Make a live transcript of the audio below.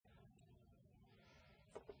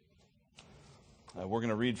We're going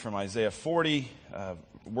to read from Isaiah 40.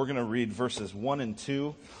 We're going to read verses 1 and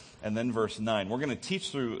 2, and then verse 9. We're going to teach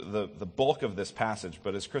through the bulk of this passage,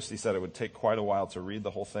 but as Christy said, it would take quite a while to read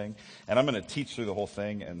the whole thing. And I'm going to teach through the whole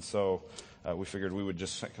thing, and so we figured we would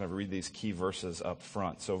just kind of read these key verses up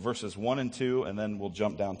front. So verses 1 and 2, and then we'll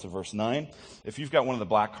jump down to verse 9. If you've got one of the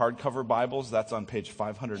black hardcover Bibles, that's on page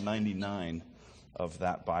 599 of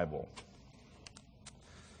that Bible.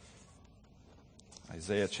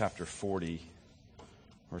 Isaiah chapter 40.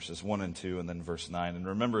 Verses 1 and 2, and then verse 9. And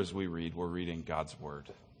remember, as we read, we're reading God's word.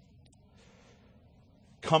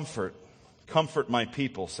 Comfort my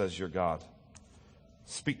people, says your God.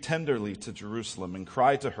 Speak tenderly to Jerusalem and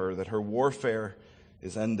cry to her that her warfare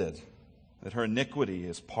is ended, that her iniquity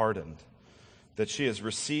is pardoned, that she has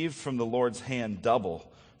received from the Lord's hand double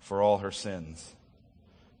for all her sins.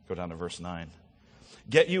 Go down to verse 9.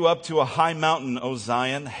 Get you up to a high mountain, O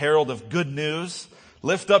Zion, herald of good news.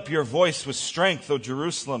 Lift up your voice with strength, O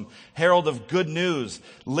Jerusalem, herald of good news.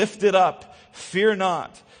 Lift it up, fear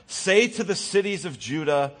not. Say to the cities of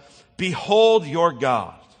Judah, behold your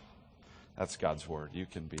God. That's God's word. You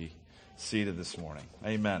can be seated this morning.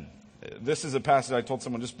 Amen. This is a passage I told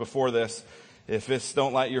someone just before this. If this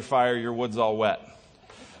don't light your fire, your wood's all wet.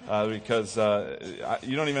 Because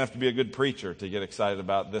you don't even have to be a good preacher to get excited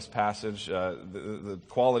about this passage. The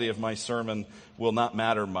quality of my sermon will not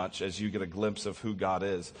matter much as you get a glimpse of who God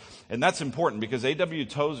is. And that's important because A.W.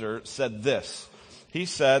 Tozer said this. He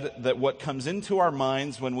said that what comes into our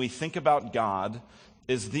minds when we think about God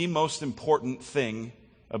is the most important thing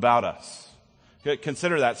about us.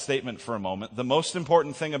 Consider that statement for a moment. The most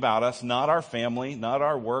important thing about us, not our family, not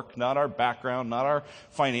our work, not our background, not our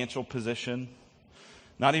financial position,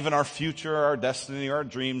 not even our future, our destiny, our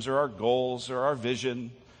dreams, or our goals, or our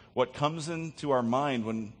vision. What comes into our mind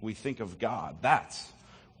when we think of God, that's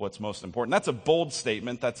what's most important. That's a bold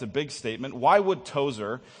statement. That's a big statement. Why would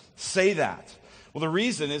Tozer say that? Well, the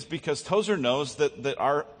reason is because Tozer knows that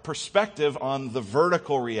our perspective on the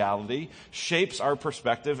vertical reality shapes our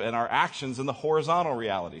perspective and our actions in the horizontal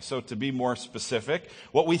reality. So to be more specific,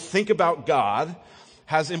 what we think about God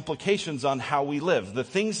has implications on how we live. The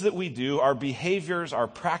things that we do, our behaviors, our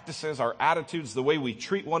practices, our attitudes, the way we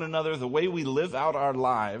treat one another, the way we live out our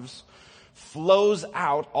lives, flows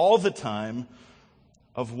out all the time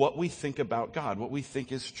of what we think about God, what we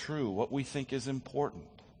think is true, what we think is important.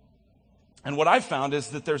 And what I've found is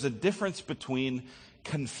that there's a difference between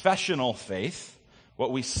confessional faith,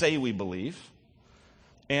 what we say we believe,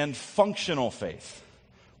 and functional faith,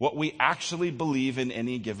 what we actually believe in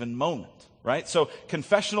any given moment. Right? So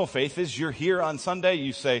confessional faith is you're here on Sunday,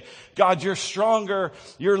 you say, God, you're stronger,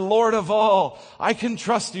 you're Lord of all, I can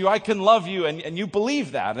trust you, I can love you, and you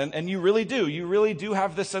believe that, and you really do. You really do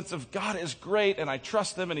have this sense of God is great, and I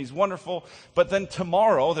trust him, and he's wonderful. But then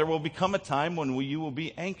tomorrow there will become a time when you will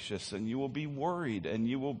be anxious, and you will be worried, and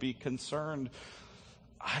you will be concerned.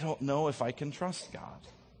 I don't know if I can trust God.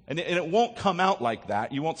 And it won't come out like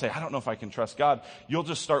that. You won't say, I don't know if I can trust God. You'll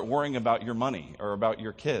just start worrying about your money or about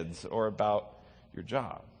your kids or about your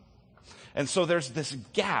job. And so there's this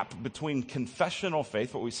gap between confessional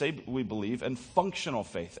faith, what we say we believe, and functional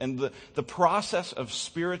faith. And the process of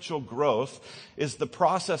spiritual growth is the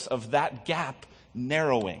process of that gap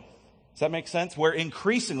narrowing. Does that make sense? Where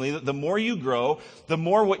increasingly, the more you grow, the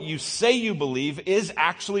more what you say you believe is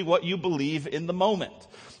actually what you believe in the moment.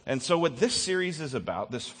 And so what this series is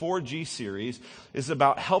about, this 4G series, is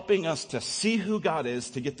about helping us to see who God is,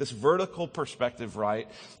 to get this vertical perspective right,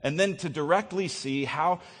 and then to directly see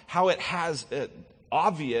how it has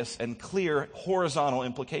obvious and clear horizontal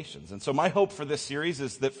implications. And so my hope for this series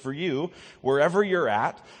is that for you, wherever you're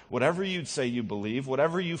at, whatever you'd say you believe,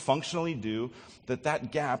 whatever you functionally do,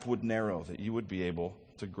 that gap would narrow, that you would be able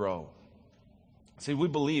to grow. See, we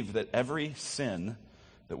believe that every sin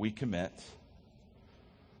that we commit,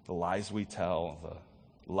 the lies we tell,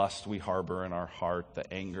 the lust we harbor in our heart,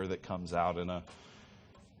 the anger that comes out in a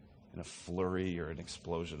flurry or an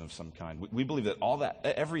explosion of some kind. We believe that all that,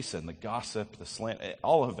 every sin, the gossip, the slander,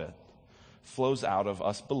 all of it flows out of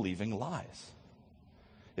us believing lies.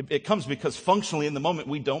 It comes because functionally in the moment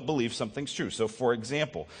we don't believe something's true. So for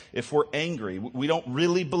example, if we're angry, we don't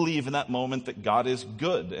really believe in that moment that God is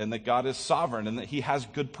good and that God is sovereign and that he has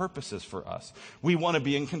good purposes for us. We want to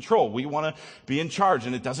be in control. We want to be in charge,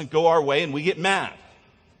 and it doesn't go our way and we get mad.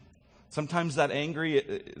 Sometimes that anger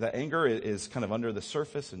is kind of under the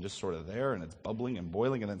surface and just sort of there, and it's bubbling and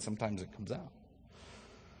boiling, and then sometimes it comes out.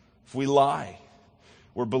 If we lie,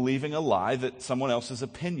 we're believing a lie that someone else's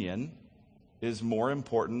opinion is more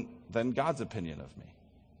important than God's opinion of me,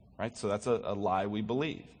 right? So that's a lie we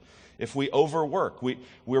believe. If we overwork,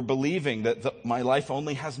 we're believing that my life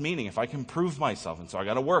only has meaning if I can prove myself. And so I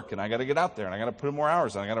got to work, and I got to get out there, and I got to put in more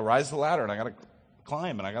hours, and I got to rise the ladder, and I got to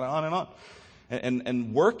climb, and I got to on and on.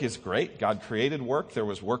 And work is great. God created work. There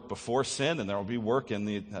was work before sin, and there will be work in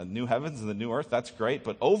the new heavens and the new earth. That's great.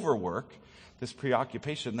 But overwork, this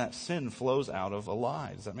preoccupation, that sin flows out of a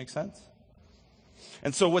lie. Does that make sense?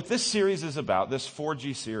 And so what this series is about, this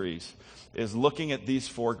 4G series, is looking at these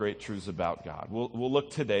four great truths about God. We'll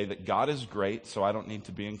look today that God is great, so I don't need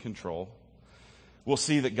to be in control. We'll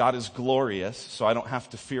see that God is glorious, so I don't have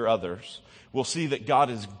to fear others. We'll see that God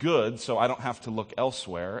is good, so I don't have to look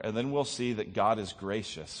elsewhere. And then we'll see that God is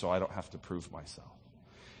gracious, so I don't have to prove myself.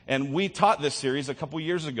 And we taught this series a couple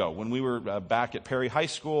years ago when we were back at Perry High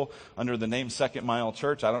School under the name Second Mile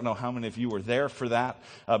Church. I don't know how many of you were there for that,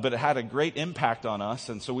 but it had a great impact on us.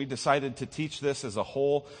 And so we decided to teach this as a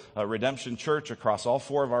whole Redemption Church across all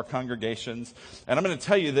four of our congregations. And I'm going to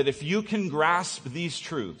tell you that if you can grasp these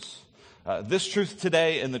truths, this truth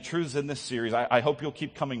today and the truths in this series, I hope you'll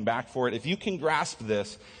keep coming back for it. If you can grasp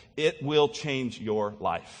this, it will change your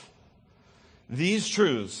life. These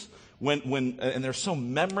truths, and they're so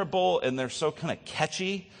memorable and they're so kind of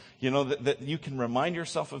catchy, that you can remind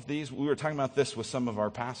yourself of these. We were talking about this with some of our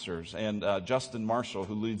pastors, and Justin Marshall,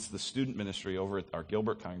 who leads the student ministry over at our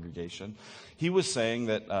Gilbert congregation, he was saying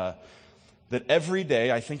that every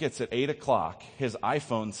day, I think it's at 8 o'clock, his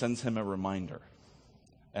iPhone sends him a reminder.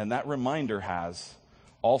 And that reminder has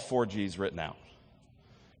all 4 G's written out.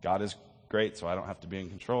 God is great, so I don't have to be in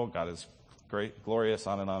control. God is great, glorious,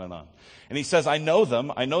 on and on and on. And he says, I know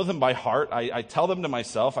them by heart. I tell them to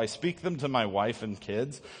myself. I speak them to my wife and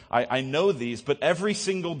kids. I know these, but every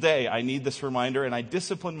single day I need this reminder, and I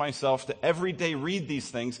discipline myself to every day read these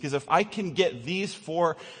things, because if I can get these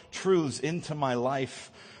 4 truths into my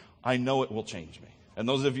life, I know it will change me. And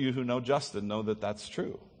those of you who know Justin know that that's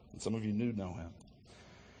true. And some of you do know him.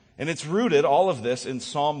 And it's rooted, all of this, in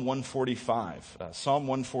Psalm 145. Psalm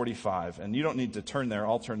 145. And you don't need to turn there.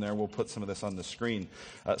 I'll turn there. We'll put some of this on the screen.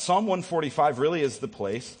 Psalm 145 really is the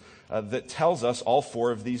place that tells us all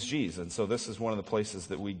 4 of these G's. And so this is one of the places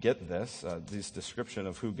that we get this description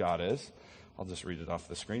of who God is. I'll just read it off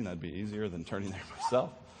the screen. That'd be easier than turning there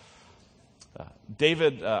myself.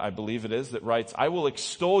 David, I believe it is, that writes, I will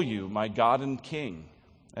extol you, my God and King,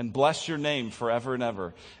 and bless your name forever and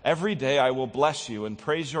ever. Every day I will bless you and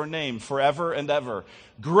praise your name forever and ever.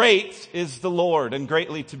 Great is the Lord, and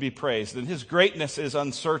greatly to be praised, and his greatness is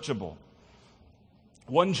unsearchable.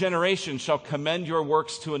 One generation shall commend your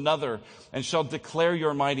works to another, and shall declare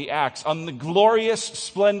your mighty acts. On the glorious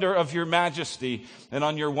splendor of your majesty, and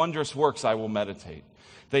on your wondrous works I will meditate.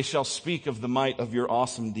 They shall speak of the might of your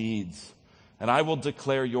awesome deeds, and I will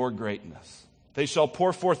declare your greatness. They shall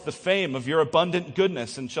pour forth the fame of your abundant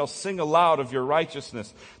goodness, and shall sing aloud of your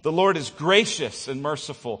righteousness. The Lord is gracious and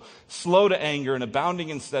merciful, slow to anger, and abounding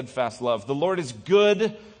in steadfast love. The Lord is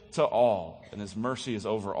good to all, and his mercy is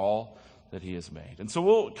over all that he has made. And so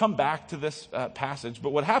we'll come back to this passage,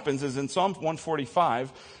 but what happens is in Psalm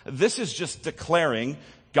 145, this is just declaring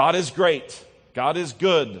God is great, God is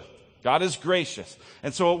good, God is gracious.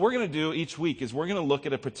 And so what we're going to do each week is we're going to look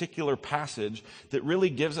at a particular passage that really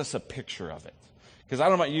gives us a picture of it. Because I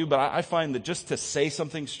don't know about you, but I find that just to say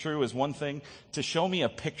something's true is one thing. To show me a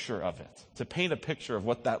picture of it, to paint a picture of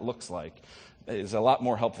what that looks like, is a lot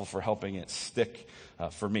more helpful for helping it stick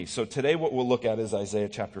for me. So today what we'll look at is Isaiah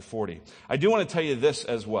chapter 40. I do want to tell you this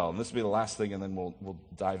as well, and this will be the last thing, and then we'll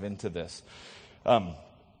dive into this.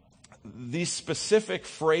 These specific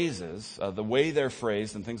phrases, the way they're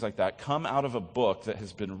phrased and things like that, come out of a book that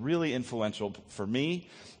has been really influential for me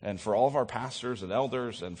and for all of our pastors and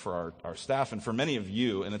elders and for our staff and for many of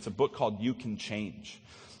you. And it's a book called You Can Change.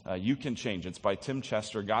 You Can Change. It's by Tim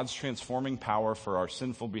Chester, God's Transforming Power for Our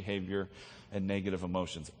Sinful Behavior and Negative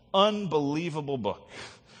Emotions. Unbelievable book.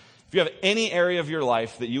 If you have any area of your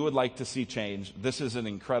life that you would like to see change, this is an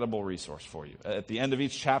incredible resource for you. At the end of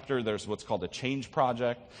each chapter, there's what's called a change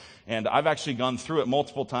project. And I've actually gone through it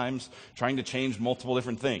multiple times, trying to change multiple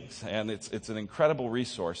different things. And it's an incredible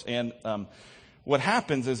resource. And what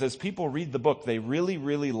happens is as people read the book, they really,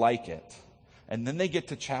 really like it. And then they get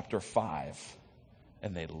to chapter 5,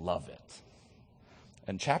 and they love it.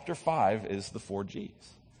 And chapter 5 is the 4 G's.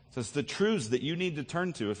 So it's the truths that you need to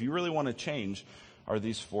turn to if you really want to change are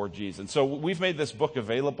these 4 G's. And so we've made this book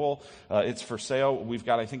available. It's for sale. We've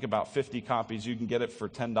got, I think, about 50 copies. You can get it for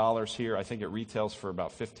 $10 here. I think it retails for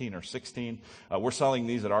about $15 or $16. We're selling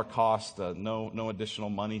these at our cost. No additional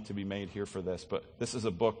money to be made here for this. But this is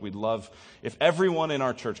a book we'd love. If everyone in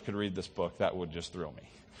our church could read this book, that would just thrill me.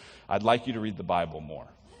 I'd like you to read the Bible more.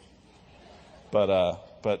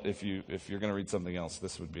 But but if you're going to read something else,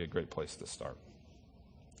 this would be a great place to start.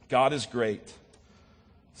 God is great,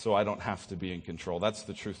 so I don't have to be in control. That's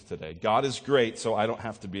the truth today. God is great, so I don't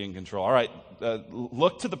have to be in control. All right,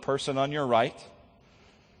 look to the person on your right.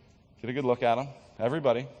 Get a good look at him.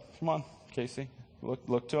 Everybody, come on, Casey.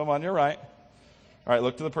 Look to him on your right. All right,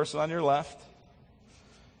 look to the person on your left.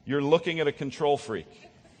 You're looking at a control freak.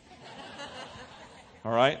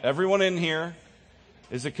 All right, everyone in here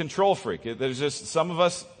is a control freak. There's just some of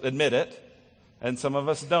us admit it, and some of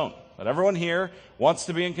us don't. But everyone here wants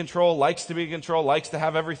to be in control, likes to be in control, likes to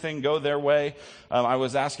have everything go their way. I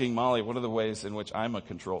was asking Molly, what are the ways in which I'm a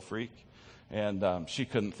control freak? And she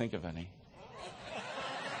couldn't think of any.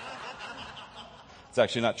 It's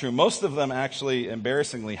actually not true. Most of them actually,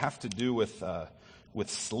 embarrassingly, have to do with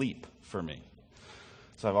sleep for me.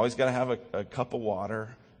 So I've always got to have a cup of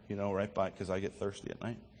water, right by, because I get thirsty at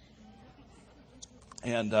night.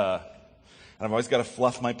 And I've always got to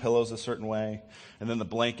fluff my pillows a certain way. And then the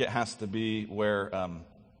blanket has to be where,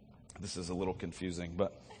 this is a little confusing,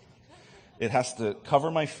 but it has to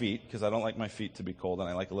cover my feet because I don't like my feet to be cold and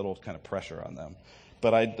I like a little kind of pressure on them.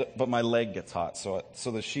 But my leg gets hot, so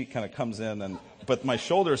the sheet kind of comes in, but my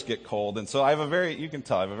shoulders get cold. And so I have a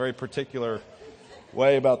very particular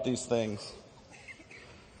way about these things.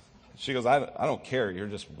 She goes, I don't care, you're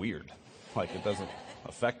just weird. Like, it doesn't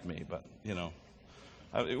affect me, but,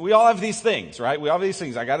 we all have these things, right? We all have these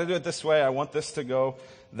things. I got to do it this way. I want this to go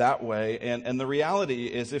that way. And the reality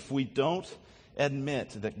is, if we don't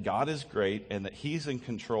admit that God is great and that He's in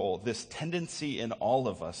control, this tendency in all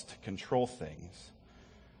of us to control things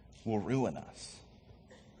will ruin us.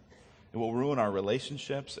 It will ruin our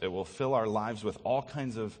relationships. It will fill our lives with all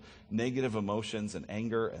kinds of negative emotions and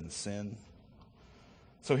anger and sin.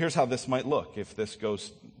 So here's how this might look if this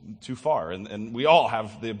goes too far. And we all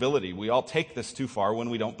have the ability. We all take this too far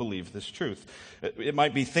when we don't believe this truth. It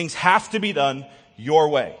might be things have to be done your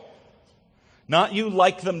way. Not you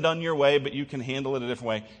like them done your way, but you can handle it a different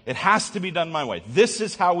way. It has to be done my way. This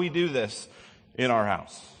is how we do this in our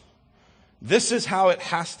house. This is how it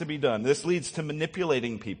has to be done. This leads to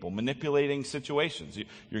manipulating people, manipulating situations.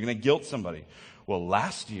 You're going to guilt somebody. Well,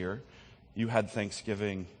 last year you had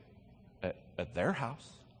Thanksgiving at their house.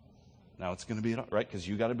 Now it's going to be, right? Because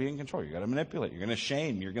you got to be in control. You got to manipulate. You're going to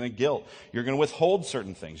shame. You're going to guilt. You're going to withhold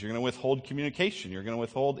certain things. You're going to withhold communication. You're going to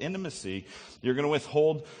withhold intimacy. You're going to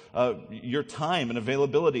withhold your time and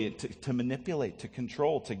availability to manipulate, to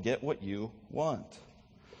control, to get what you want.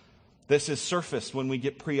 This is surfaced when we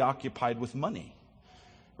get preoccupied with money,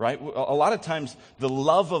 right? A lot of times the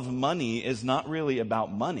love of money is not really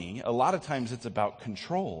about money. A lot of times it's about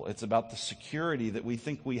control. It's about the security that we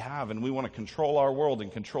think we have, and we want to control our world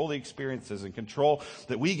and control the experiences and control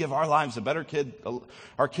that we give our lives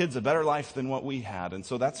our kids a better life than what we had. And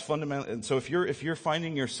so that's fundamental. And so if you're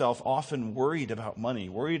finding yourself often worried about money,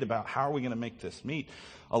 worried about how are we going to make this meet,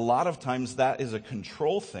 a lot of times that is a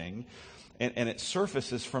control thing. And it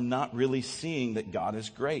surfaces from not really seeing that God is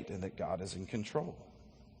great and that God is in control.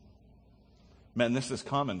 Man, this is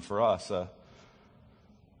common for us, a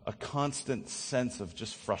constant sense of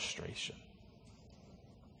just frustration.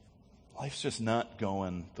 Life's just not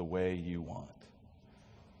going the way you want.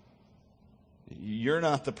 You're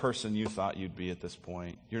not the person you thought you'd be at this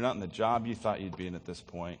point. You're not in the job you thought you'd be in at this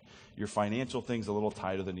point. Your financial thing's a little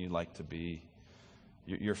tighter than you'd like to be.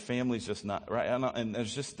 Your family's just not right. And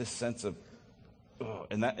there's just this sense of,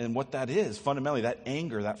 and what that is, fundamentally, that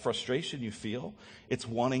anger, that frustration you feel, it's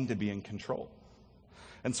wanting to be in control.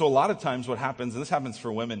 And so a lot of times what happens, and this happens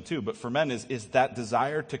for women too, but for men, is that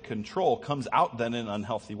desire to control comes out then in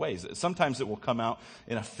unhealthy ways. Sometimes it will come out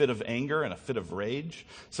in a fit of anger and a fit of rage.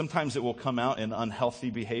 Sometimes it will come out in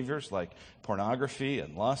unhealthy behaviors like pornography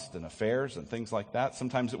and lust and affairs and things like that.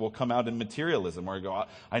 Sometimes it will come out in materialism where you go,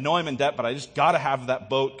 I know I'm in debt, but I just got to have that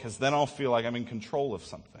boat because then I'll feel like I'm in control of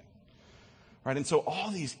something. Right? And so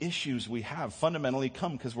all these issues we have fundamentally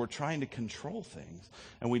come because we're trying to control things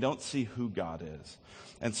and we don't see who God is.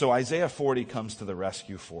 And so Isaiah 40 comes to the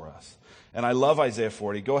rescue for us. And I love Isaiah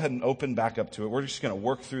 40. Go ahead and open back up to it. We're just going to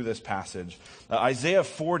work through this passage. Isaiah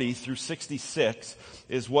 40 through 66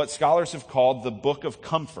 is what scholars have called the book of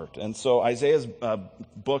comfort. And so Isaiah's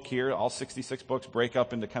book here, all 66 books, break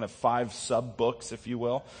up into kind of 5 sub-books, if you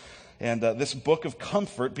will. And this book of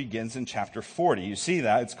comfort begins in chapter 40. You see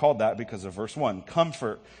that? It's called that because of verse 1.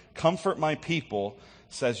 Comfort my people,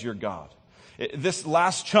 says your God. This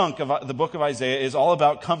last chunk of the book of Isaiah is all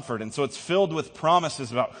about comfort. And so it's filled with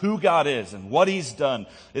promises about who God is and what he's done.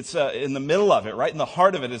 It's in the middle of it, right in the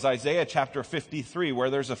heart of it, is Isaiah chapter 53,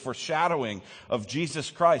 where there's a foreshadowing of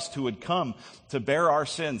Jesus Christ who would come to bear our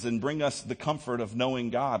sins and bring us the comfort of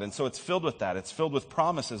knowing God. And so it's filled with that. It's filled with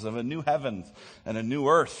promises of a new heaven and a new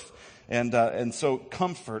earth. And so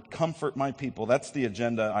comfort my people. That's the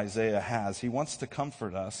agenda Isaiah has. He wants to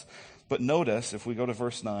comfort us. But notice, if we go to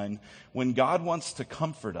verse 9, when God wants to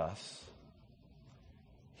comfort us,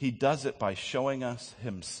 he does it by showing us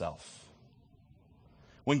himself.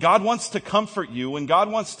 When God wants to comfort you, when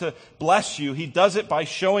God wants to bless you, he does it by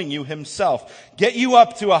showing you himself. Get you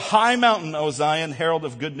up to a high mountain, O Zion, herald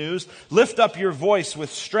of good news. Lift up your voice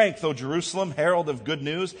with strength, O Jerusalem, herald of good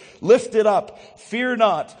news. Lift it up. Fear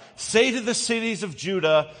not. Say to the cities of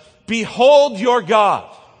Judah, behold your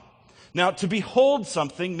God. Now, to behold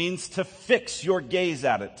something means to fix your gaze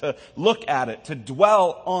at it, to look at it, to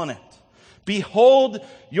dwell on it. Behold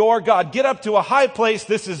your God. Get up to a high place.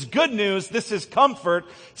 This is good news. This is comfort.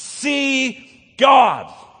 See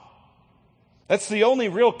God. That's the only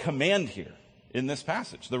real command here in this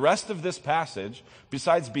passage. The rest of this passage,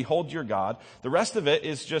 besides behold your God, the rest of it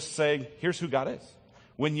is just saying, here's who God is.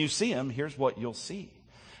 When you see him, here's what you'll see.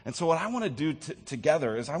 And so what I want to do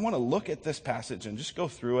together is I want to look at this passage and just go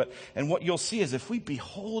through it. And what you'll see is if we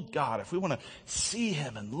behold God, if we want to see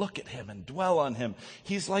him and look at him and dwell on him,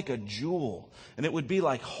 he's like a jewel. And it would be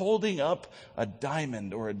like holding up a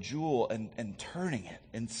diamond or a jewel and turning it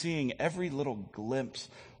and seeing every little glimpse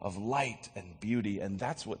of light and beauty. And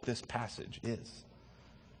that's what this passage is.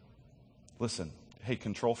 Listen, hey,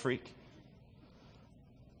 control freak.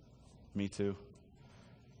 Me too.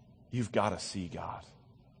 You've got to see God.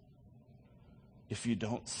 If you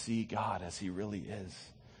don't see God as he really is,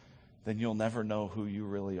 then you'll never know who you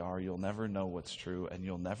really are. You'll never know what's true, and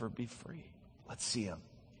you'll never be free. Let's see him.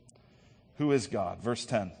 Who is God? Verse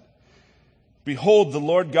 10. Behold, the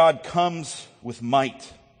Lord God comes with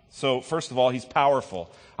might. So, first of all, he's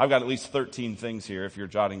powerful. I've got at least 13 things here if you're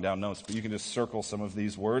jotting down notes, but you can just circle some of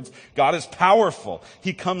these words. God is powerful.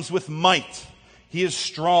 He comes with might. He is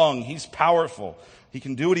strong. He's powerful. He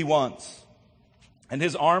can do what he wants. And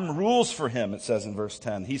his arm rules for him, it says in verse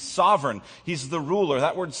 10. He's sovereign. He's the ruler.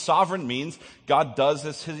 That word sovereign means God does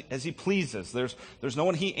as he pleases. There's no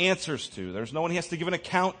one he answers to. There's no one he has to give an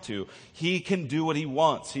account to. He can do what he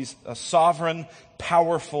wants. He's a sovereign,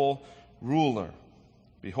 powerful ruler.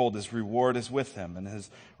 Behold, his reward is with him and his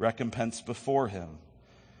recompense before him.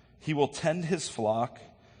 He will tend his flock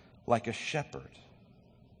like a shepherd.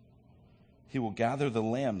 He will gather the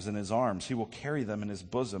lambs in his arms. He will carry them in his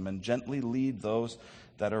bosom and gently lead those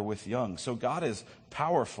that are with young. So God is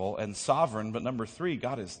powerful and sovereign, but number 3,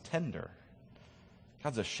 God is tender.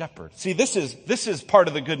 God's a shepherd. See, this is part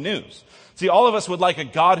of the good news. See, all of us would like a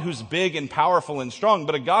God who's big and powerful and strong,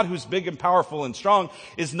 but a God who's big and powerful and strong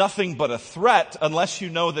is nothing but a threat unless you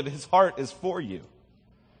know that his heart is for you.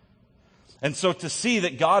 And so to see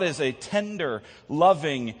that God is a tender,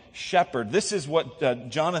 loving shepherd, this is what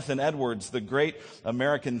Jonathan Edwards, the great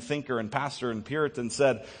American thinker and pastor and Puritan,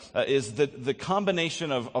 said is the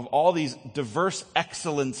combination of all these diverse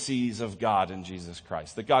excellencies of God in Jesus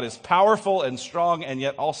Christ. That God is powerful and strong and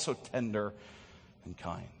yet also tender and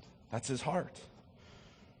kind. That's his heart.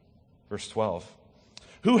 Verse 12.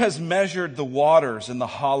 Who has measured the waters in the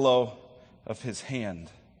hollow of his hand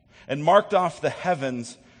and marked off the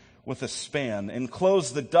heavens with a span,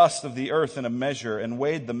 enclosed the dust of the earth in a measure, and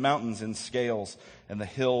weighed the mountains in scales and the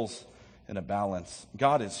hills in a balance?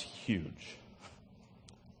 God is huge.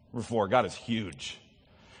 Verse 4, God is huge.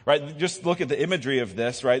 Right? Just look at the imagery of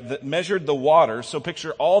this, right? That measured the waters. So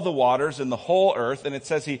picture all the waters in the whole earth, and it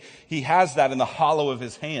says he has that in the hollow of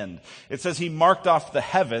his hand. It says he marked off the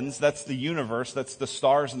heavens. That's the universe. That's the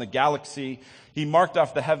stars and the galaxy. He marked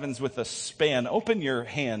off the heavens with a span. Open your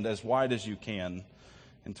hand as wide as you can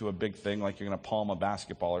into a big thing, like you're going to palm a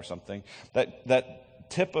basketball or something.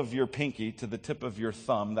 That tip of your pinky to the tip of your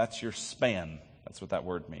thumb, that's your span. That's what that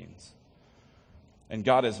word means. And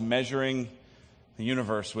God is measuring the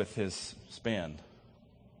universe with his span.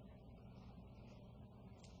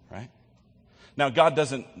 Right? Now, God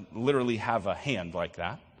doesn't literally have a hand like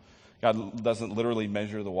that. God doesn't literally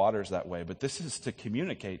measure the waters that way. But this is to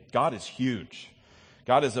communicate God is huge.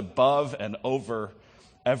 God is above and over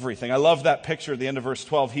everything. I love that picture at the end of verse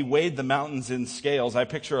 12. He weighed the mountains in scales. I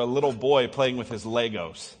picture a little boy playing with his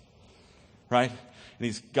Legos, right? And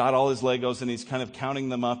he's got all his Legos and he's kind of counting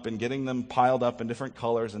them up and getting them piled up in different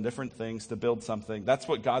colors and different things to build something. That's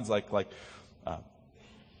what God's like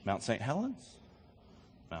Mount St. Helens,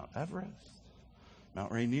 Mount Everest,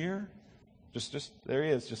 Mount Rainier, Just there he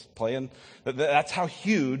is, just playing. That's how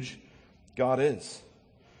huge God is.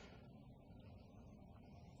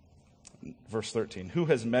 Verse 13, who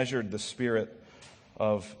has measured the Spirit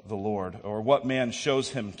of the Lord? Or what man shows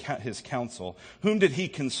him his counsel? Whom did he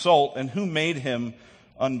consult, and who made him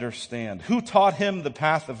understand? Who taught him the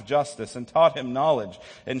path of justice, and taught him knowledge,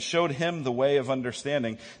 and showed him the way of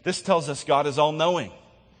understanding? This tells us God is all-knowing.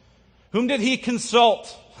 Whom did he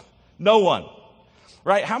consult? No one.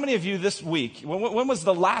 Right? How many of you this week, when was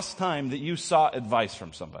the last time that you sought advice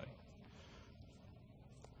from somebody?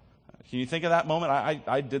 Can you think of that moment?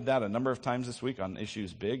 I did that a number of times this week on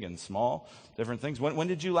issues big and small, different things. When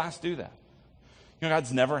did you last do that? You know,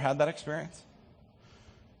 God's never had that experience.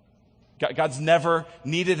 God's never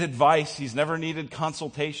needed advice. He's never needed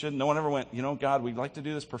consultation. No one ever went, you know, God, we'd like to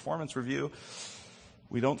do this performance review.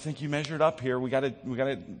 We don't think you measured up here. We got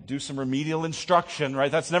to do some remedial instruction,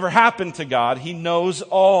 right? That's never happened to God. He knows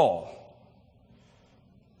all.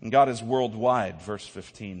 And God is worldwide, verse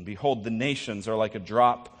 15. Behold, the nations are like a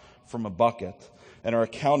drop from a bucket, and are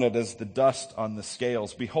accounted as the dust on the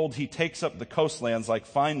scales. Behold, he takes up the coastlands like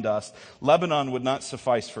fine dust. Lebanon would not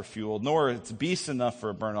suffice for fuel, nor its beasts enough for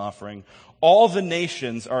a burnt offering. All the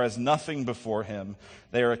nations are as nothing before him.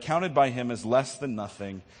 They are accounted by him as less than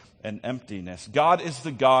nothing and emptiness. God is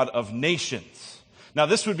the God of nations. Now,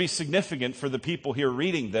 this would be significant for the people here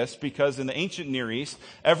reading this, because in the ancient Near East,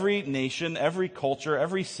 every nation, every culture,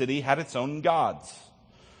 every city had its own gods.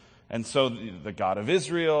 And so the God of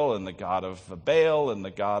Israel, and the God of Baal, and the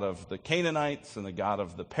God of the Canaanites, and the God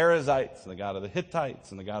of the Perizzites, and the God of the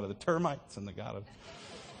Hittites, and the God of the termites, and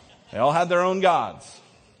they all had their own gods.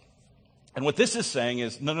 And what this is saying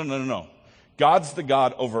is, no. God's the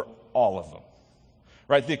God over all of them.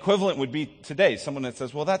 Right? The equivalent would be today, someone that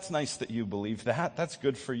says, well, that's nice that you believe that. That's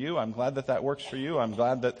good for you. I'm glad that works for you. I'm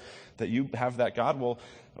glad that you have that God. Well,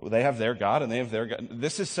 they have their God and they have their God.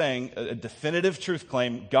 This is saying a definitive truth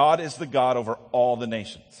claim. God is the God over all the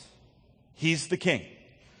nations. He's the king.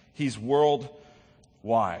 He's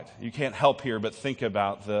worldwide. You can't help here but think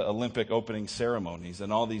about the Olympic opening ceremonies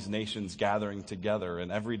and all these nations gathering together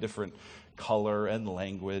in every different color and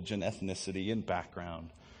language and ethnicity and background.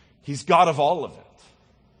 He's God of all of it.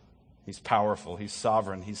 He's powerful. He's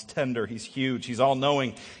sovereign. He's tender. He's huge. He's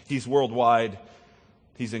all-knowing. He's worldwide.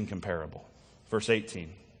 He's incomparable. Verse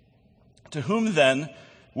 18. To whom then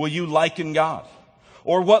will you liken God?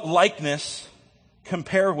 Or what likeness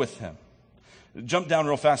compare with him? Jump down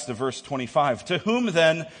real fast to verse 25. To whom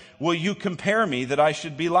then will you compare me that I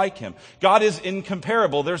should be like him? God is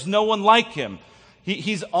incomparable. There's no one like him.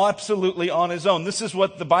 He's absolutely on his own. This is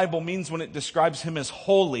what the Bible means when it describes him as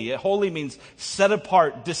holy. Holy means set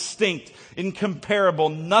apart, distinct, incomparable,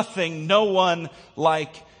 nothing, no one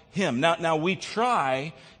like him. Now we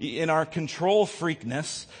try, in our control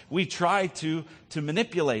freakness, we try to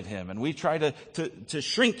manipulate him, and we try to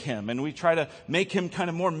shrink him, and we try to make him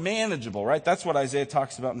kind of more manageable, right? That's what Isaiah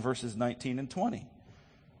talks about in verses 19 and 20.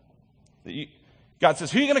 God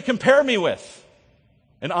says, who are you going to compare me with?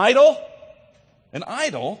 An idol? An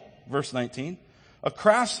idol, verse 19, a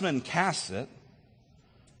craftsman casts it,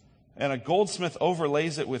 and a goldsmith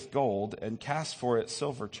overlays it with gold and casts for it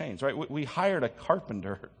silver chains, right? We hired a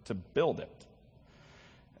carpenter to build it.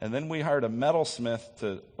 And then we hired a metalsmith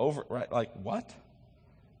to right? Like what?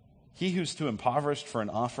 He who's too impoverished for an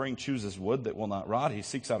offering chooses wood that will not rot. He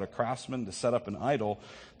seeks out a craftsman to set up an idol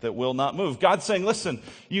that will not move. God's saying, listen,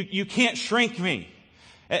 you can't shrink me.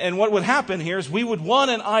 And what would happen here is we would want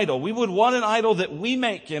an idol. We would want an idol that we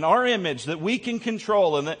make in our image, that we can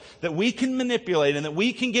control, and that we can manipulate, and that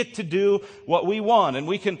we can get to do what we want. And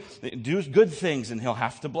we can do good things, and he'll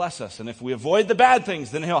have to bless us. And if we avoid the bad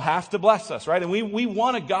things, then he'll have to bless us, right? And we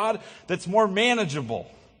want a God that's more manageable.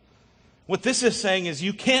 What this is saying is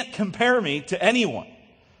you can't compare me to anyone.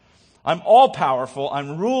 I'm all powerful.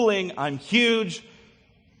 I'm ruling. I'm huge.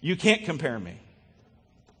 You can't compare me.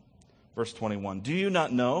 Verse 21, do you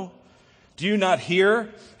not know? Do you not hear?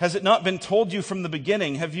 Has it not been told you from the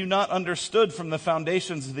beginning? Have you not understood from the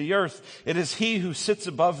foundations of the earth? It is he who sits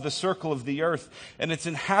above the circle of the earth, and its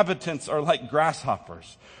inhabitants are like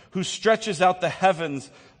grasshoppers, who stretches out the heavens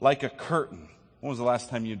like a curtain. When was the last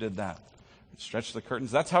time you did that? Stretch the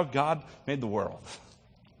curtains. That's how God made the world.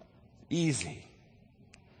 Easy.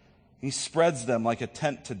 He spreads them like a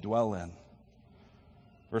tent to dwell in.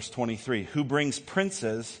 Verse 23, who brings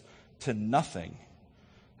princes to nothing.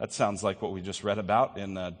 That sounds like what we just read about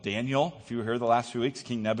in Daniel. If you were here the last few weeks,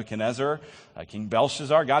 King Nebuchadnezzar, King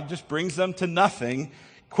Belshazzar, God just brings them to nothing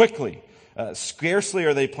quickly. Scarcely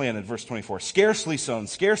are they planted, verse 24. Scarcely sown,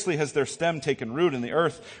 scarcely has their stem taken root in the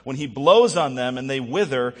earth when he blows on them and they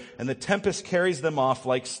wither and the tempest carries them off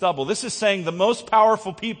like stubble. This is saying the most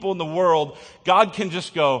powerful people in the world, God can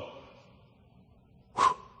just go,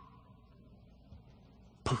 whew,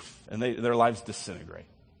 poof, and their lives disintegrate.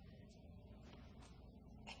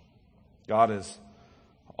 God is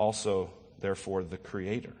also, therefore, the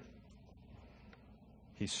creator.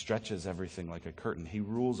 He stretches everything like a curtain. He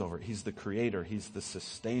rules over it. He's the creator. He's the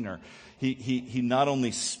sustainer. He not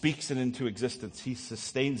only speaks it into existence, he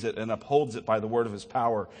sustains it and upholds it by the word of his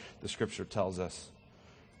power, the scripture tells us.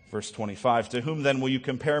 Verse 25, to whom then will you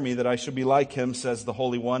compare me that I should be like him, says the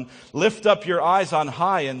Holy One. Lift up your eyes on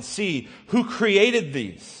high and see who created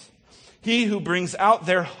these. He who brings out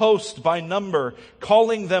their host by number,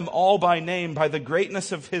 calling them all by name, by the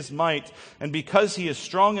greatness of his might, and because he is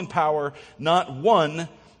strong in power, not one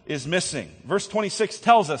is missing. Verse 26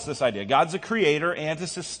 tells us this idea. God's a creator and a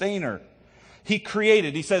sustainer. He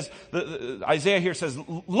created. He says, Isaiah here says,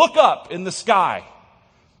 look up in the sky.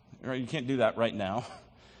 You can't do that right now.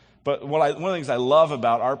 But one of the things I love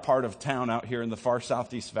about our part of town out here in the far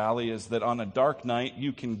southeast valley is that on a dark night,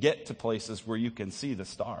 you can get to places where you can see the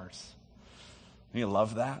stars. You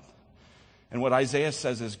love that? And what Isaiah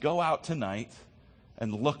says is, go out tonight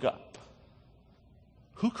and look up.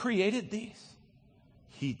 Who created these?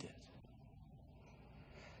 He did.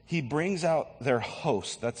 He brings out their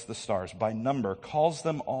host, that's the stars, by number, calls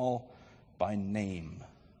them all by name.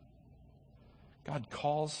 God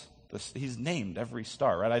calls this, he's named every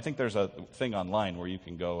star, right? I think there's a thing online where you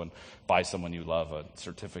can go and buy someone you love a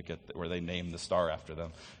certificate where they name the star after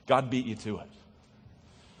them. God beat you to it.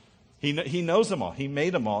 He knows them all. He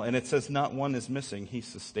made them all. And it says not one is missing. He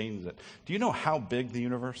sustains it. Do you know how big the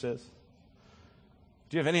universe is?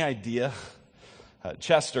 Do you have any idea?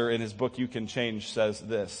 Chester, in his book You Can Change, says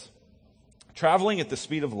this. Traveling at the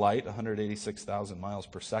speed of light, 186,000 miles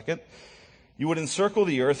per second, you would encircle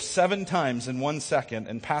the earth 7 times in 1 second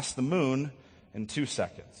and pass the moon in 2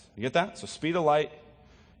 seconds. You get that? So speed of light,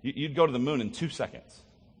 you'd go to the moon in 2 seconds.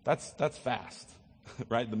 That's fast,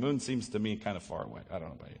 right? The moon seems to me kind of far away. I don't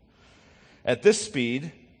know about you. At this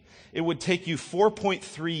speed, it would take you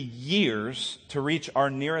 4.3 years to reach our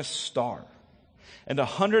nearest star and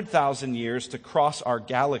 100,000 years to cross our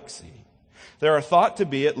galaxy. There are thought to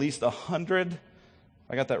be at least 100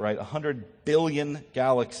 billion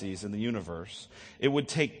galaxies in the universe. It would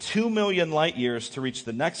take 2 million light years to reach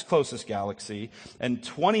the next closest galaxy and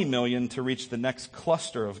 20 million to reach the next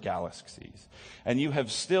cluster of galaxies. And you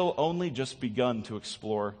have still only just begun to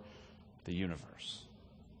explore the universe.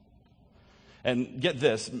 And get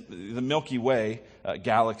this, the Milky Way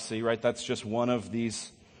galaxy, right? That's just one of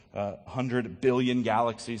these 100 billion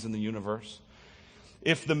galaxies in the universe.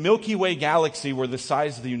 If the Milky Way galaxy were the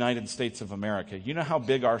size of the United States of America, you know how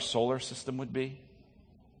big our solar system would be?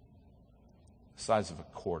 The size of a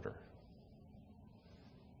quarter.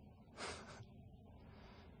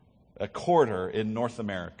 A quarter in North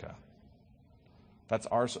America. That's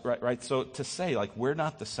ours, right? So to say, like, we're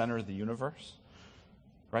not the center of the universe,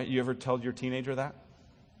 right? You ever told your teenager that?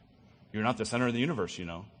 You're not the center of the universe, you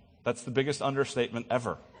know. That's the biggest understatement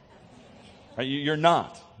ever. Right? You're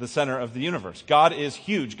not the center of the universe. God is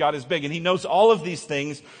huge. God is big. And he knows all of these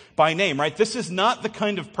things by name, right? This is not the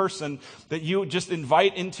kind of person that you just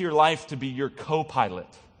invite into your life to be your co-pilot,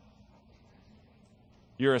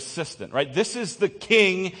 your assistant, right? This is the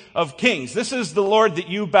King of Kings. This is the Lord that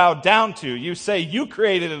you bow down to. You say, you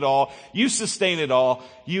created it all. You sustain it all.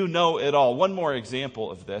 You know it all. One more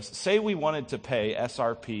example of this. Say we wanted to pay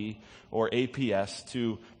SRP or APS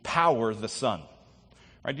to power the sun.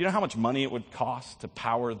 Right? Do you know how much money it would cost to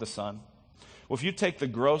power the sun? Well, if you take the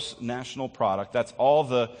gross national product, that's all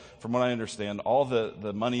from what I understand, all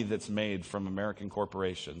the money that's made from American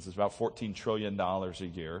corporations is about $14 trillion a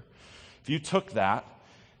year. If you took that,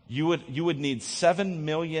 you would need 7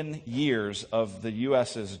 million years of the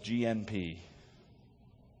U.S.'s GNP.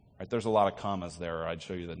 Right? There's a lot of commas there, or I'd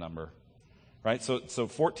show you the number. Right? So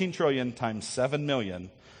 14 trillion times 7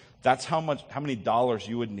 million, that's how many dollars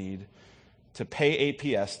you would need to pay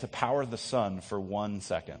APS to power the sun for 1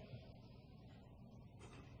 second.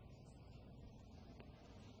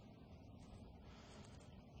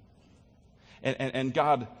 And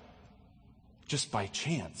God, just by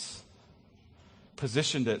chance,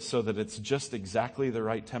 positioned it so that it's just exactly the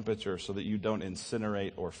right temperature so that you don't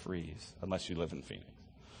incinerate or freeze, unless you live in Phoenix.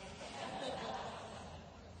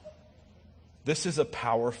 This is a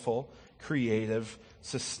powerful, creative,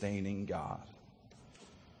 sustaining God.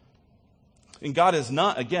 And God is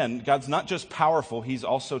not, again, God's not just powerful, He's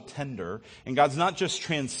also tender. And God's not just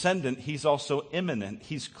transcendent, He's also immanent.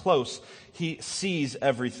 He's close. He sees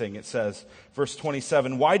everything, it says. Verse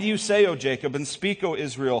 27, why do you say, O Jacob, and speak, O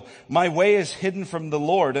Israel, my way is hidden from the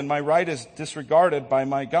Lord, and my right is disregarded by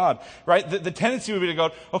my God? Right? The tendency would be to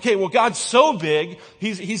go, okay, well, God's so big,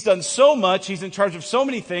 He's done so much, He's in charge of so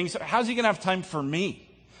many things, how's He going to have time for me?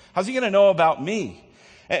 How's He going to know about me?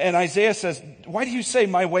 And Isaiah says, why do you say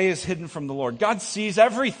my way is hidden from the Lord? God sees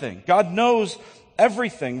everything. God knows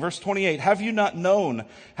everything. Verse 28, have you not known?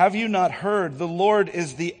 Have you not heard? The Lord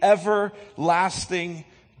is the everlasting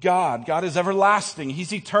God. God is everlasting.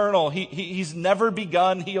 He's eternal. He's never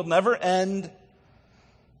begun. He'll never end.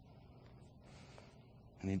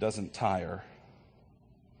 And He doesn't tire.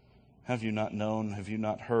 Have you not known? Have you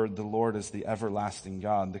not heard? The Lord is the everlasting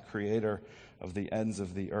God, the creator of the ends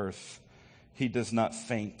of the earth. He does not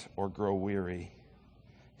faint or grow weary.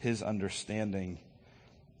 His understanding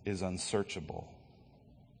is unsearchable.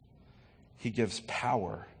 He gives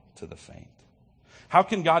power to the faint. How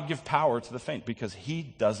can God give power to the faint? Because He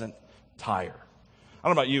doesn't tire. I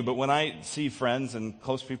don't know about you, but when I see friends and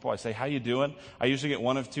close people, I say, how you doing? I usually get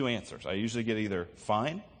one of two answers. I usually get either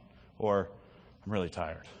fine or I'm really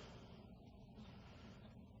tired.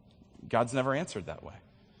 God's never answered that way.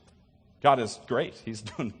 God is great. He's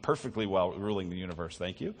doing perfectly well ruling the universe,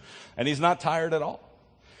 thank you. And He's not tired at all.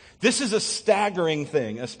 This is a staggering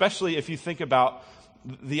thing, especially if you think about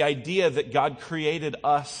the idea that God created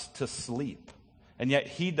us to sleep. And yet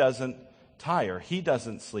He doesn't tire. He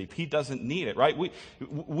doesn't sleep. He doesn't need it, right?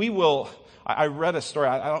 We will... I read a story,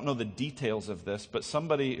 I don't know the details of this, but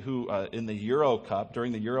somebody who in the Euro Cup,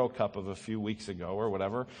 during the Euro Cup of a few weeks ago or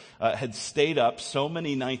whatever, had stayed up so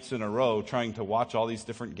many nights in a row trying to watch all these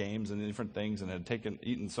different games and different things and had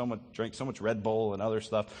eaten so much, drank so much Red Bull and other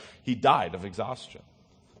stuff, he died of exhaustion.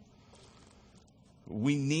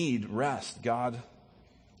 We need rest. God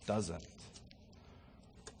doesn't.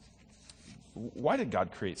 Why did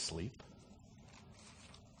God create sleep?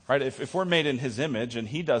 Right? If we're made in His image and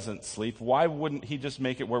He doesn't sleep, why wouldn't He just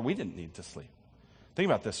make it where we didn't need to sleep? Think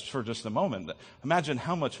about this for just a moment. Imagine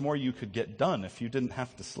how much more you could get done if you didn't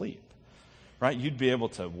have to sleep. Right? You'd be able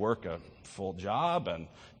to work a full job and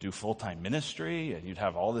do full-time ministry, and you'd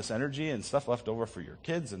have all this energy and stuff left over for your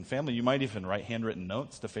kids and family. You might even write handwritten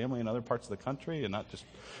notes to family in other parts of the country and not just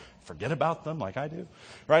forget about them like I do.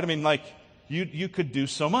 Right? I mean, like, you could do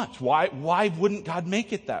so much. Why wouldn't God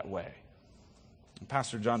make it that way?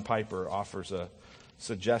 Pastor John Piper offers a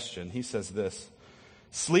suggestion. He says this: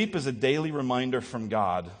 sleep is a daily reminder from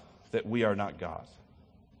God that we are not God.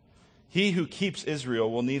 He who keeps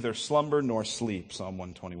Israel will neither slumber nor sleep, Psalm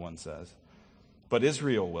 121 says. But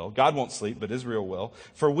Israel will. God won't sleep, but Israel will.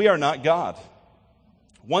 For we are not God.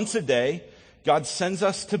 Once a day, God sends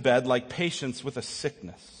us to bed like patients with a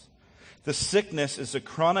sickness. The sickness is a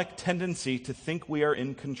chronic tendency to think we are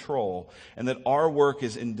in control and that our work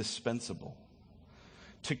is indispensable.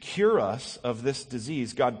 To cure us of this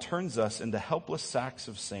disease, God turns us into helpless sacks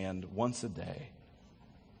of sand once a day.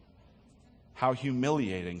 How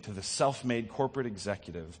humiliating to the self-made corporate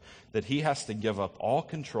executive that he has to give up all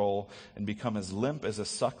control and become as limp as a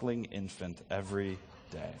suckling infant every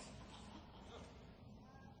day.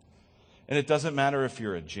 And it doesn't matter if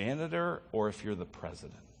you're a janitor or if you're the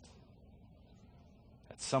president.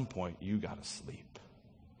 At some point, you got to sleep.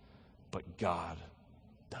 But God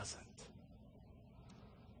doesn't.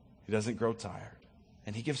 He doesn't grow tired.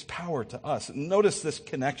 And He gives power to us. Notice this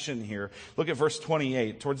connection here. Look at verse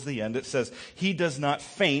 28. Towards the end, it says, He does not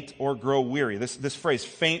faint or grow weary. This phrase,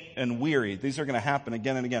 faint and weary, these are going to happen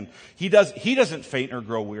again and again. He doesn't faint or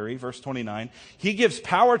grow weary. Verse 29. He gives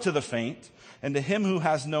power to the faint, and to him who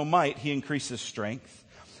has no might, He increases strength.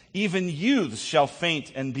 Even youths shall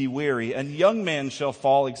faint and be weary, and young men shall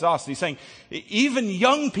fall exhausted. He's saying, even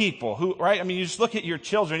young people who, right? I mean, you just look at your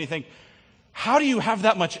children and you think, how do you have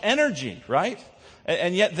that much energy, right?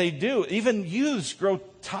 And yet they do. Even youths grow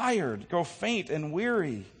tired, grow faint and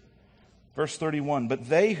weary. Verse 31, but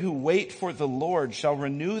they who wait for the Lord shall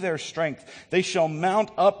renew their strength. They shall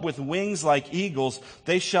mount up with wings like eagles.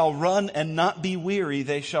 They shall run and not be weary.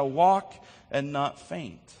 They shall walk and not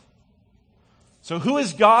faint. So who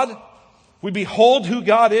is God? We behold who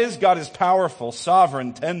God is. God is powerful,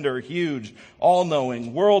 sovereign, tender, huge,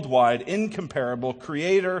 all-knowing, worldwide, incomparable,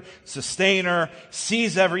 creator, sustainer,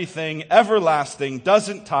 sees everything, everlasting,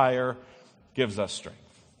 doesn't tire, gives us strength.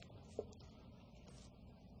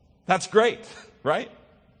 That's great, right?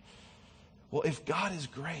 Well, if God is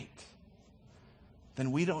great,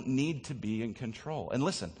 then we don't need to be in control. And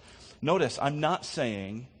listen, notice, I'm not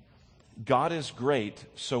saying God is great,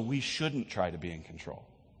 so we shouldn't try to be in control.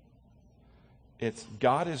 It's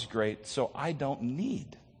God is great, so I don't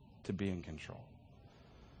need to be in control.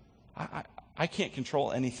 I can't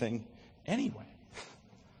control anything anyway.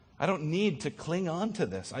 I don't need to cling on to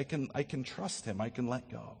this. I can trust him. I can let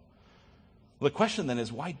go. The question then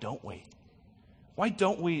is, why don't we? Why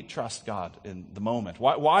don't we trust God in the moment?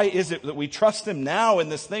 Why is it that we trust him now in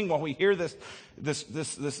this thing while we hear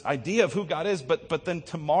this idea of who God is, but then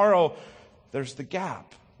tomorrow there's the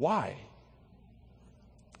gap? Why?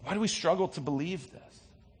 Why do we struggle to believe this?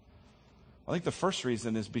 I think the first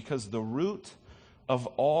reason is because the root of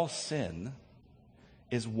all sin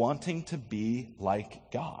is wanting to be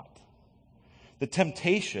like God. The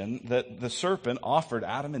temptation that the serpent offered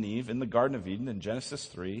Adam and Eve in the Garden of Eden in Genesis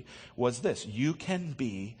 3 was this: you can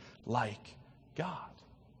be like God.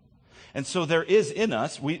 And so there is in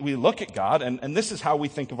us, we look at God, and this is how we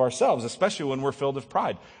think of ourselves, especially when we're filled with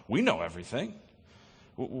pride. We know everything.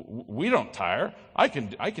 We don't tire. I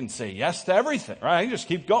can say yes to everything, right? I can just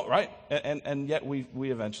keep going, right? And yet we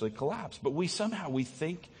eventually collapse. But we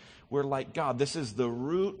think we're like God. This is the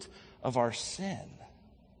root of our sin.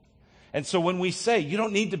 And so when we say you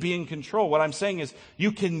don't need to be in control, what I'm saying is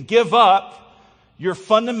you can give up your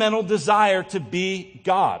fundamental desire to be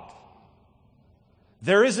God.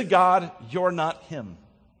 There is a God, you're not him.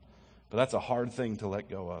 But that's a hard thing to let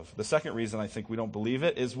go of. The second reason I think we don't believe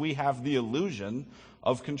it is we have the illusion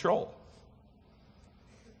of control.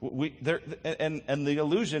 And the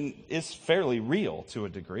illusion is fairly real to a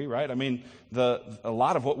degree, right? I mean, a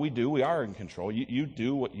lot of what we do, we are in control. You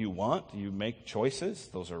do what you want. You make choices.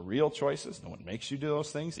 Those are real choices. No one makes you do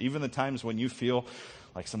those things. Even the times when you feel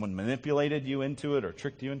like someone manipulated you into it or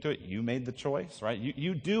tricked you into it, you made the choice, right?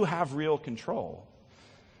 You do have real control.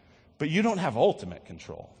 But you don't have ultimate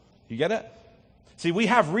control. You get it? See, we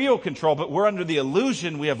have real control, but we're under the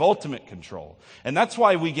illusion we have ultimate control. And that's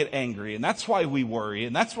why we get angry, and that's why we worry,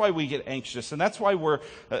 and that's why we get anxious, and that's why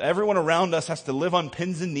everyone around us has to live on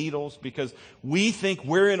pins and needles, because we think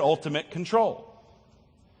we're in ultimate control.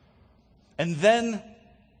 And then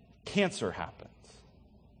cancer happens.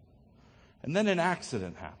 And then an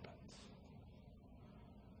accident happens.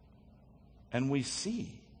 And we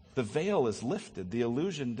see the veil is lifted, the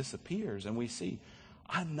illusion disappears, and we see,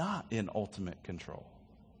 I'm not in ultimate control.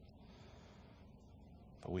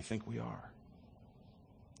 But we think we are.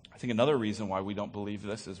 I think another reason why we don't believe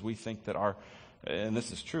this is we think that and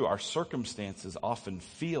this is true, our circumstances often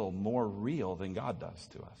feel more real than God does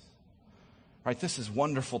to us. Right? This is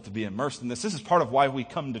wonderful to be immersed in this. This is part of why we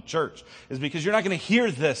come to church, is because you're not going to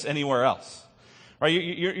hear this anywhere else. Right?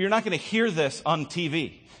 You're not going to hear this on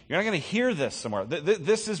TV. You're not going to hear this somewhere.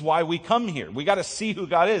 This is why we come here. We got to see who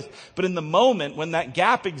God is. But in the moment when that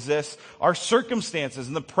gap exists, our circumstances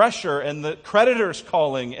and the pressure and the creditors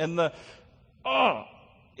calling and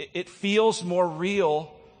it feels more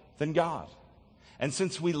real than God. And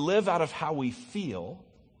since we live out of how we feel,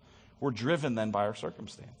 we're driven then by our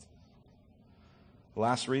circumstances. The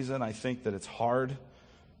last reason I think that it's hard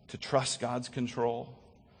to trust God's control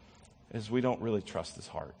is we don't really trust his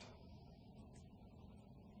heart.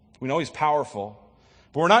 We know he's powerful,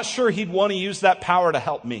 but we're not sure he'd want to use that power to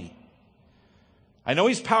help me. I know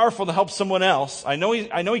he's powerful to help someone else. I know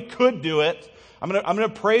he could do it. I'm going to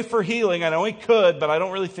pray for healing. I know he could, but I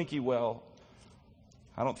don't really think he will.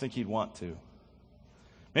 I don't think he'd want to.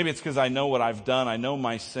 Maybe it's because I know what I've done. I know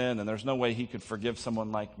my sin, and there's no way he could forgive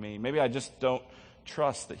someone like me. Maybe I just don't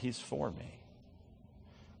trust that he's for me.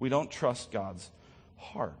 We don't trust God's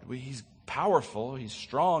heart. He's powerful. He's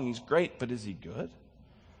strong. He's great. But is he good?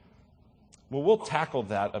 Well, we'll tackle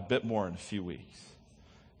that a bit more in a few weeks,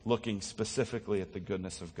 looking specifically at the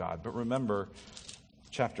goodness of God. But remember,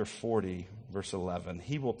 chapter 40, verse 11,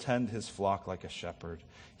 he will tend his flock like a shepherd.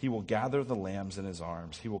 He will gather the lambs in his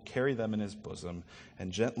arms. He will carry them in his bosom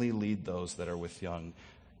and gently lead those that are with young.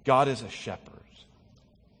 God is a shepherd.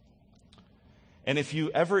 And if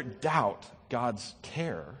you ever doubt God's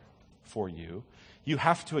care for you, you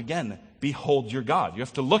have to, again, behold your God. You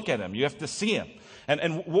have to look at him. You have to see him.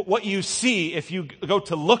 And what you see if you go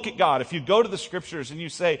to look at God, if you go to the scriptures and you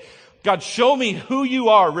say, God, show me who you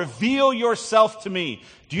are, reveal yourself to me,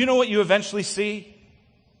 do you know what you eventually see?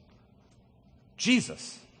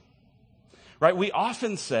 Jesus. Right? We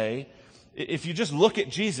often say, if you just look at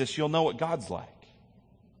Jesus, you'll know what God's like.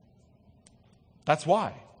 That's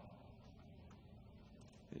why.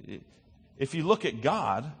 If you look at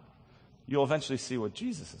God, you'll eventually see what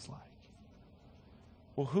Jesus is like.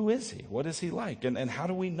 Well, who is he? What is he like? And how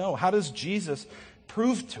do we know? How does Jesus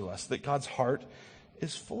prove to us that God's heart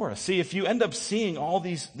is for us? See, if you end up seeing all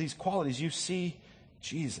these qualities, you see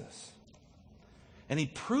Jesus. And he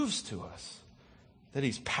proves to us that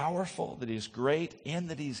he's powerful, that he's great, and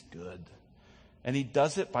that he's good. And he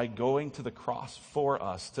does it by going to the cross for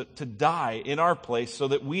us, to die in our place so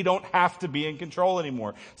that we don't have to be in control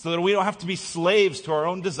anymore, so that we don't have to be slaves to our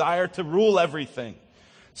own desire to rule everything,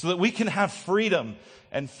 so that we can have freedom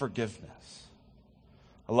and forgiveness.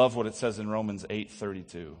 I love what it says in Romans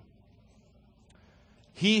 8:32.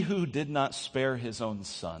 He who did not spare his own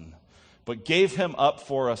son, but gave him up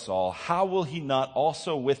for us all, how will he not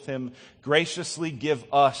also with him graciously give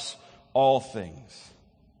us all things?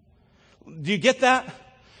 Do you get that?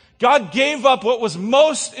 God gave up what was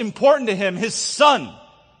most important to him, his son.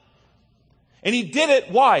 And he did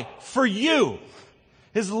it, why? For you.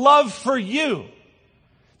 His love for you.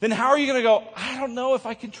 Then how are you going to go, I don't know if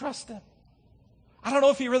I can trust him. I don't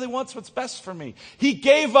know if he really wants what's best for me. He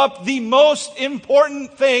gave up the most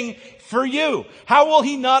important thing for you. How will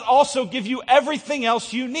he not also give you everything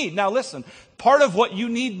else you need? Now listen, part of what you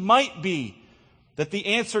need might be that the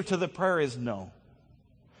answer to the prayer is no.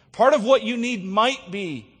 Part of what you need might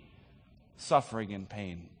be suffering and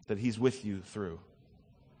pain that he's with you through.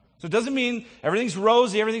 So it doesn't mean everything's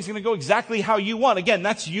rosy, everything's going to go exactly how you want. Again,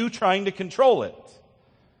 that's you trying to control it.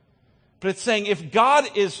 But it's saying if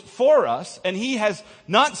God is for us and he has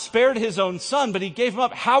not spared his own son, but he gave him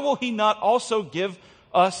up, how will he not also give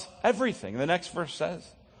us everything? The next verse says,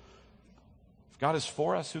 if God is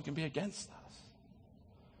for us, who can be against us?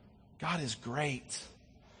 God is great.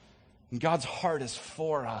 And God's heart is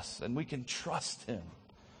for us, and we can trust him.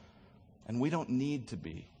 And we don't need to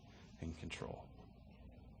be in control.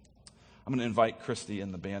 I'm going to invite Christy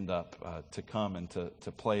and the band up to come and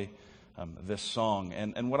to play this song.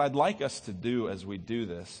 And what I'd like us to do as we do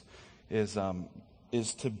this is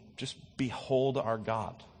to just behold our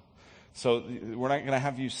God. So we're not going to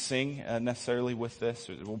have you sing necessarily with this.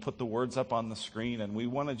 We'll put the words up on the screen, and we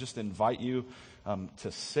want to just invite you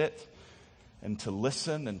to sit and to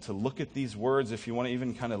listen and to look at these words. If you want to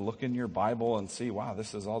even kind of look in your Bible and see, wow,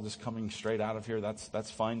 this is all just coming straight out of here,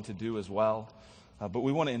 that's fine to do as well. But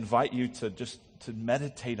we want to invite you to just to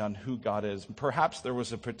meditate on who God is. Perhaps there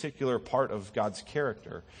was a particular part of God's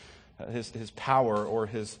character, his power or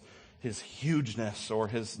his hugeness or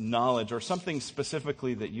his knowledge or something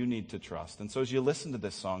specifically that you need to trust. And so as you listen to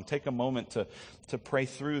this song, take a moment to pray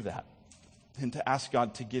through that and to ask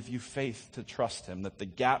God to give you faith to trust him, that the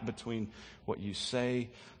gap between what you say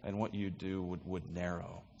and what you do would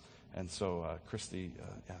narrow. And so, Christy,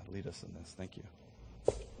 lead us in this. Thank you.